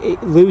about and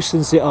it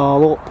loosens it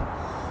all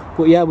up.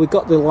 But yeah, we've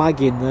got the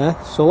lagging there,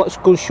 so let's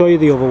go and show you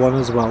the other one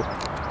as well.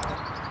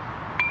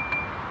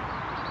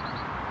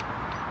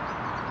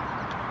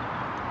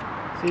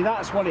 See,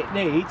 that's what it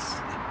needs.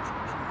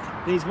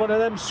 It needs one of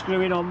them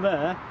screwing on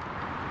there,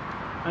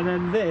 and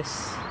then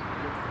this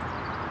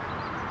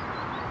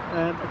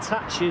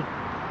attaching.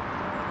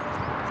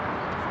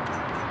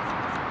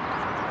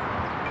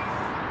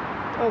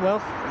 Oh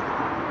well.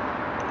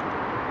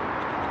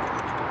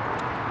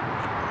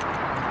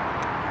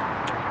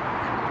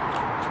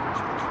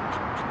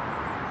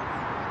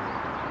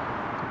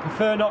 I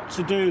prefer not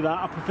to do that.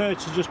 I prefer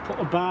to just put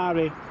a bar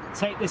in,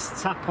 take this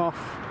tap off,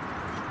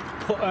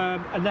 put a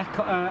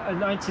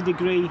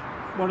 90-degree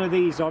one of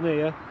these on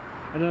here,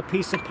 and a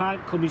piece of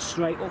pipe coming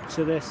straight up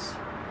to this.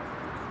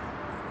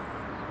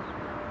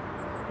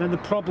 Then the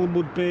problem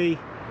would be,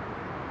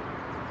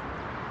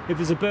 if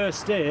there's a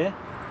burst here,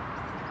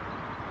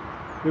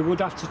 we would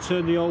have to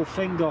turn the whole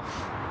thing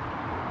off.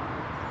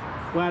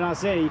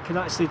 Whereas here, you can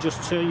actually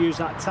just use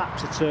that tap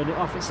to turn it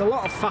off. It's a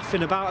lot of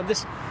faffing about,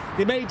 and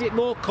they made it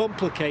more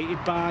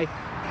complicated by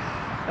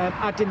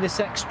adding this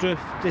extra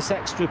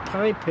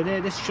pipe in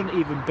here. This shouldn't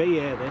even be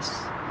here. This,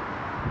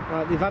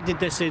 right, they've added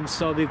this in,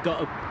 so they've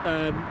got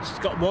it's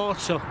got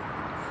water.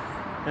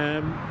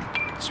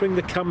 Swing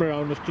the camera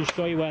around, I can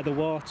show you where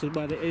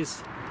it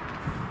is.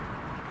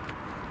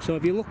 So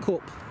if you look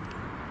up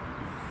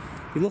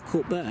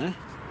there,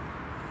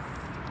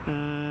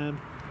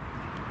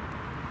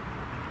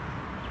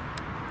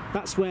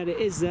 that's where it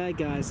is there,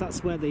 guys.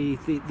 That's where it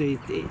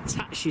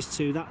attaches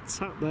to, that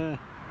tap there.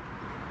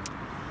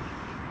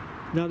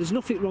 Now there's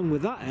nothing wrong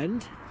with that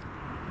end.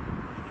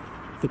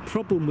 The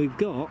problem we've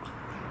got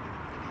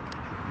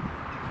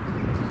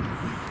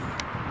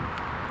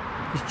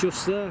is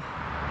just there.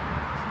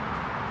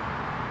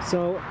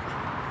 So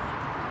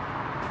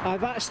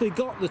I've actually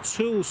got the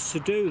tools to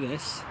do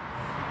this,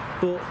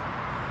 but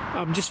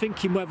I'm just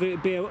thinking whether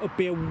it'd be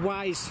a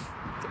wise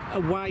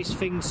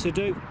thing to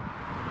do.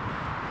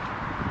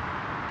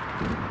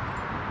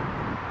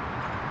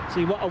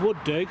 See, what I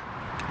would do,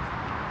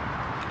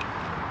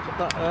 put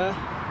that there.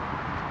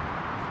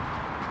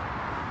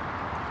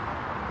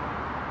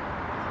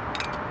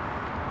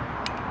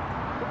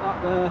 Put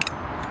that there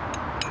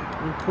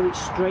and put it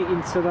straight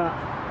into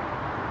that.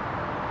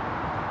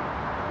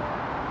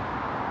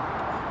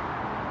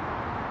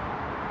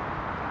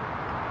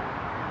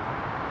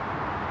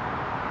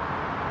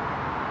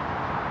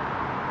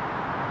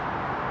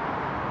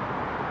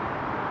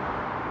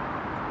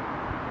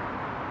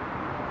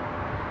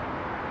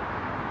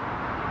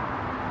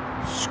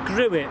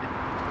 Screw it,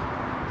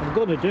 I'm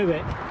gonna do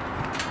it.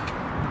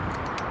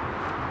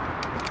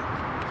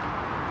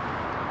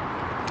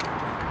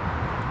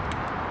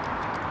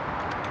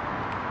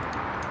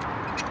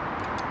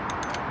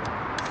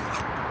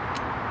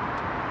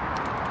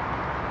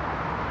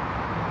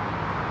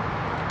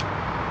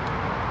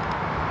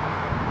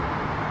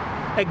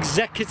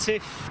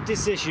 Executive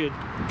decision.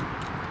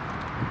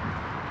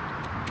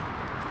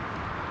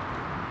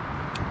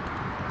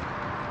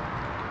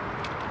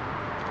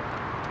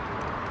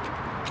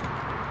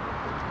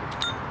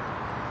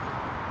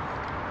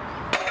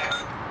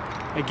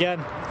 Again,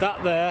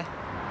 that there,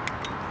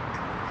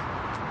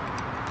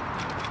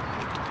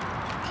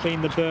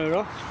 clean the burr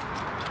off.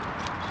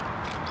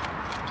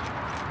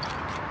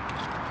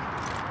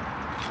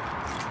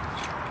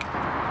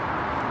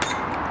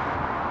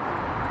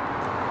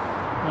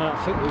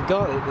 I think we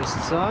got it this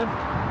time.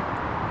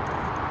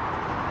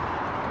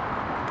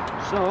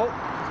 So,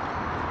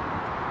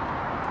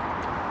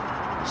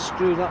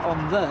 screw that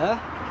on there.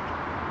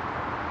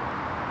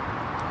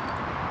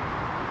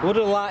 Would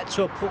have liked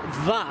to have put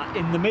that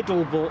in the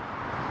middle, but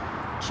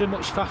too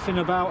much faffing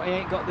about. I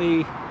ain't got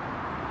the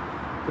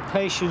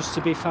patience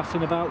to be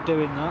faffing about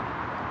doing that.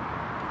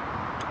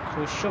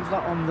 So shove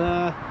that on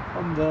there,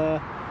 on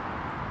there.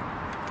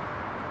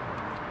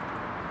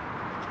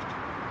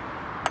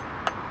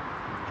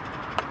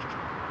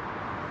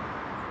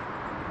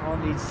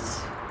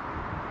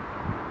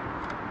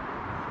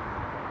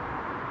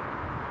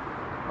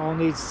 All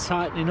needs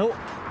tightening up.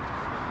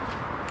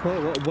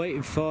 Well, what I'm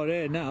waiting for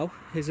here now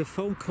is a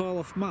phone call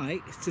off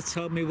Mike to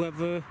tell me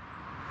whether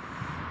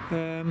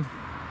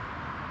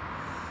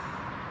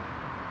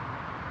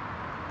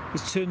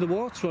he's turned the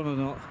water on or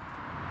not.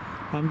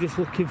 I'm just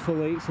looking for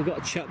leaks. I've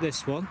got to check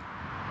this one.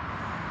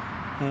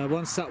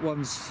 Once that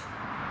one's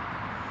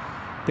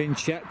been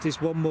checked,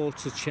 there's one more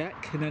to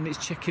check, and then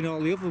it's checking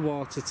all the other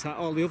water taps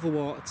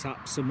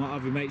and what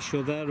have you, make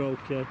sure they're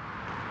okay.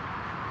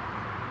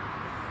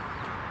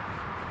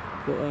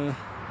 But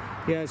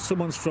yeah,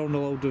 someone's thrown a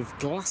load of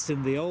glass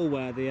in the hole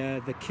where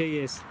the key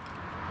is.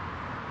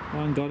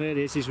 Hang on, here it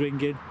is, he's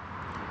ringing.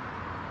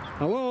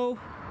 Hello?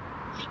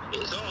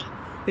 It's on.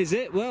 Is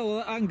it?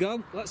 Well, hang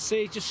on, let's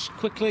see, just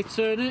quickly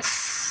turn it.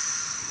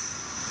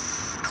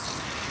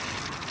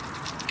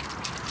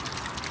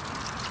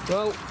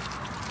 Well,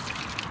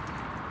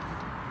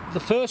 the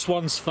first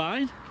one's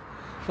fine.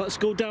 Let's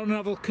go down and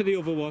have a look at the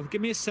other one.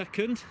 Give me a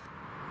second.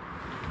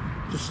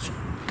 Just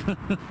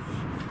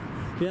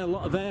yeah, a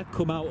lot of air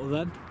come out of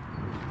them.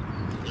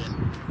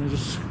 And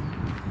just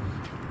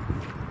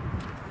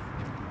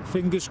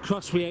fingers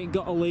crossed we ain't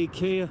got a leak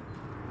here.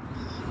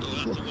 We'll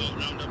have to walk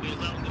round and be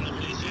around in a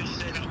minute. So you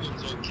say that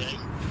one's okay?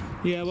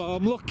 Yeah, well,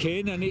 I'm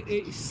looking and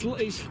it's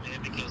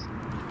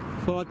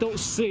well, I don't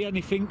see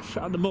anything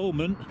at the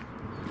moment. Well,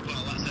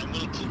 that's it.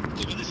 We'll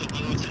cover this up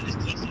and I'll take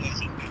this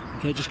glass away.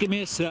 Yeah, just give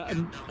me a sec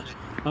and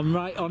I'm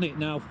right on it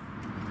now.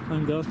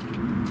 Hang on.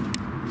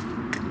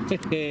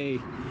 Hey,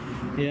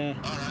 yeah.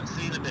 Alright,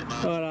 see you in a bit,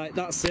 man. Alright,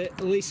 that's it.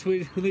 At least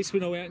we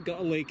know we ain't got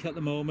a leak at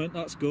the moment.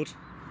 That's good.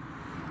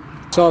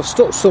 So I've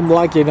stuck some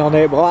lagging on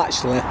it. Well,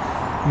 actually,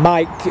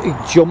 Mike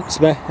jumped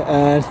me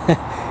and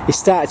he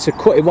started to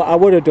cut it. What I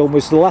would have done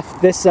was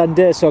left this end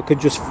here so I could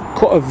just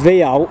cut a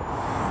V out.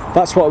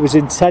 That's what I was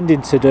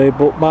intending to do,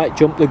 but Mike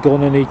jumped the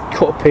gun and he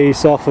cut a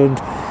piece off and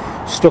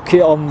stuck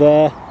it on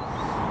there.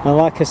 And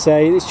like I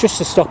say, it's just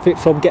to stop it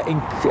from getting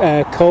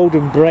cold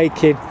and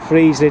breaking,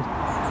 freezing.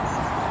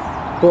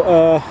 But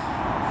I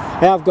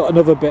have got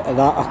another bit of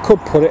that. I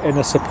could put it in,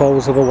 I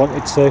suppose, if I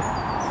wanted to.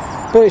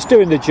 But it's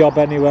doing the job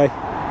anyway.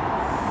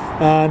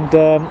 And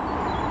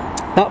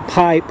that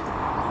pipe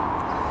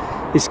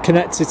is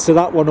connected to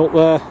that one up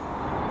there.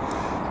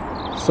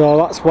 So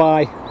that's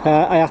why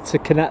I had to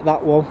connect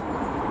that one.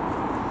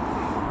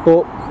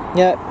 But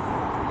yeah,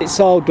 it's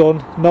all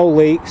done, no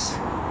leaks.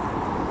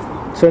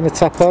 Turn the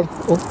tap on.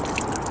 Oh.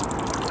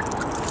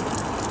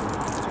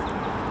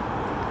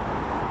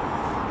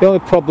 The only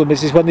problem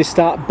is when they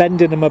start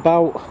bending them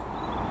about,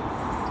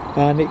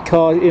 and it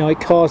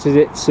causes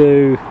it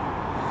to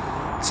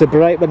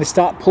break when they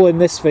start pulling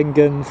this thing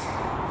and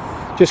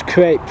just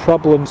create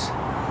problems.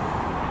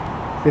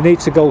 They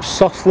need to go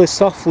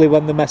softly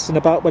when they're messing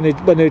about, when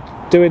they're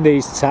doing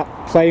these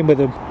playing with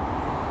them.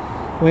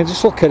 I mean,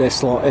 just look at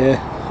this lot here.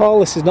 All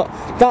this is not...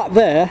 That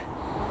there,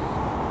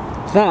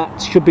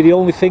 that should be the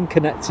only thing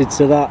connected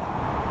to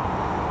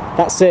that.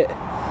 That's it.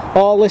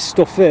 All this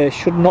stuff here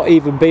should not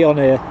even be on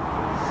here.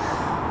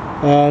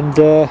 And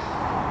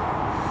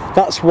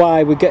that's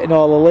why we're getting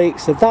all the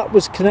leaks. If that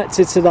was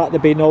connected to that,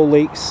 there'd be no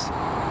leaks.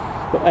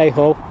 But hey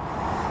ho,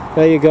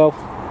 there you go.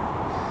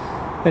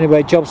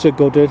 Anyway, jobs are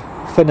good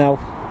for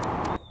now.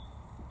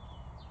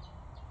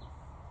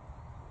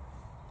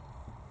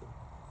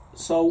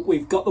 So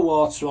we've got the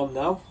water on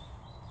now.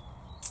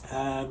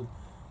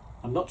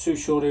 I'm not too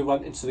sure who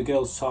went into the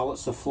girls'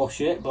 toilets to flush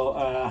it, but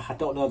I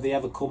don't know if they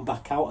ever come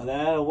back out of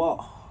there or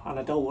what, and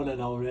I don't want to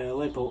know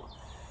really, but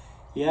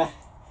yeah,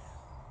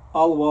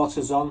 all the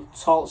water's on,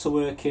 toilets are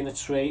working a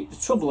treat. The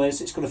trouble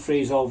is it's going to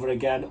freeze over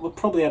again. We'll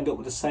probably end up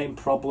with the same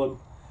problem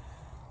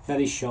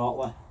very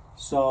shortly,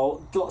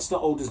 so let's not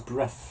hold his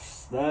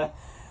breath there.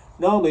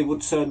 Normally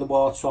we'd turn the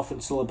water off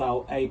until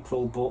about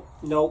April, but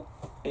no,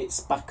 it's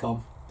back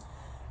on.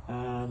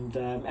 And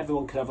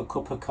everyone can have a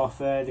cup of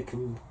coffee, they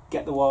can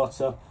get the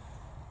water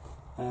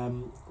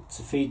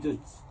to feed the,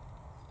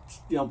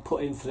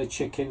 put in for the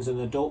chickens and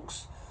the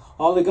ducks.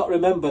 All they got to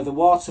remember, the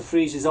water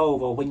freezes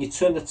over when you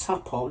turn the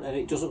tap on and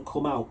it doesn't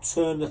come out.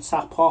 Turn the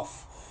tap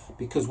off,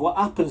 because what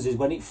happens is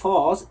when it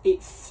thaws,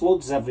 it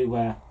floods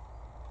everywhere.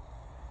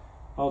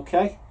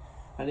 Okay,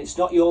 and it's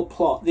not your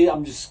plot.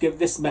 I'm just giving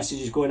this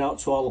message is going out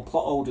to all the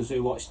plot holders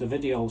who watch the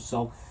videos.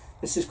 So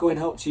this is going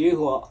out to you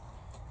lot.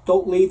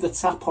 Don't leave the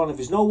tap on. If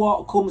there's no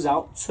water comes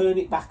out, turn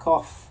it back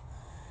off,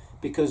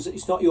 because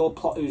it's not your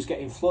plot who's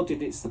getting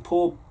flooded, it's the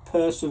poor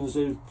persons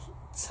who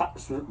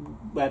taps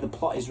where the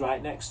plot is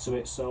right next to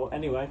it. So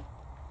anyway,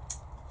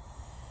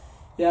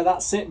 yeah,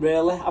 that's it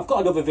really. I've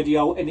got another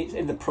video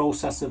in the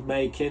process of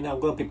making. I'm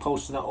going to be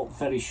posting that up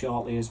very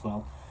shortly as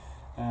well.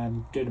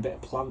 Doing a bit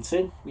of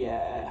planting,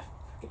 yeah,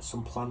 get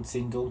some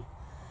planting done.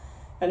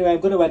 Anyway,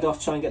 I'm going to head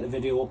off, try and get the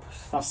video up as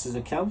fast as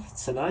I can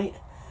tonight.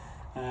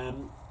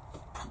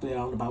 Probably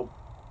around about,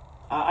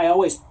 I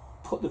always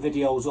put the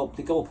videos up,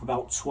 they go up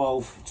about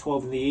 12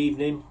 in the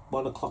evening,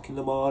 1 o'clock in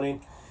the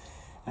morning.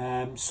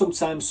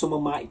 Sometimes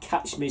someone might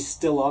catch me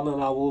still on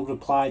and I will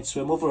reply to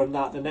them. Other than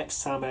that, the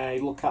next time I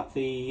look at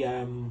the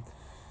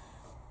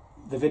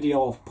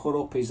video I've put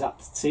up is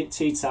at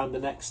tea time the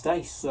next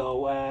day.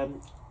 So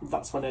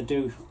that's when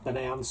I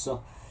answer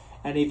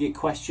any of your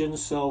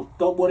questions. So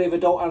don't worry if I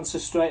don't answer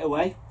straight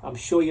away. I'm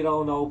sure you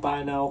all know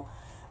by now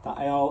that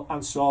I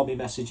answer all my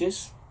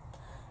messages.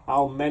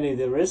 How many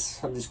there is,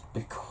 and there's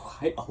been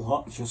quite a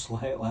lot just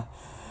lately.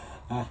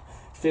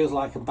 Feels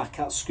like I'm back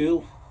at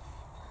school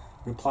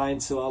replying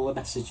to all the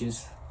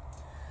messages.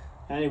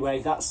 Anyway,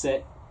 that's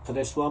it for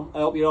this one. I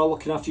hope you're all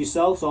looking after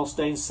yourselves, all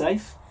staying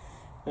safe.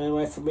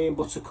 Anyway, from me and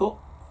Buttercup,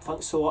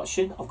 thanks for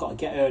watching. I've got to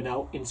get her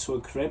now into a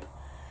crib.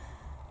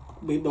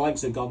 My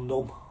legs are gone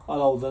numb,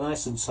 although they're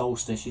nice and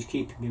toasty. She's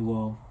keeping me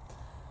warm.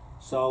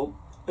 So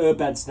her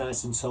bed's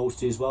nice and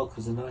toasty as well,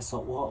 because there's a nice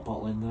hot water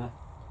bottle in there.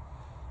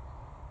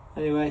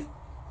 Anyway,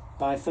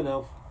 bye for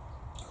now.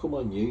 Come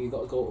on you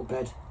got to go to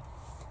bed.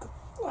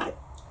 Right,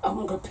 I'm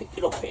going to pick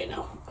you up here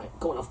now. Right,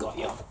 go on, I've got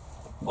you.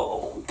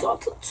 Oh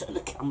God, turn the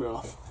camera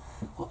off.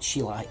 What's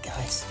she like,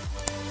 guys?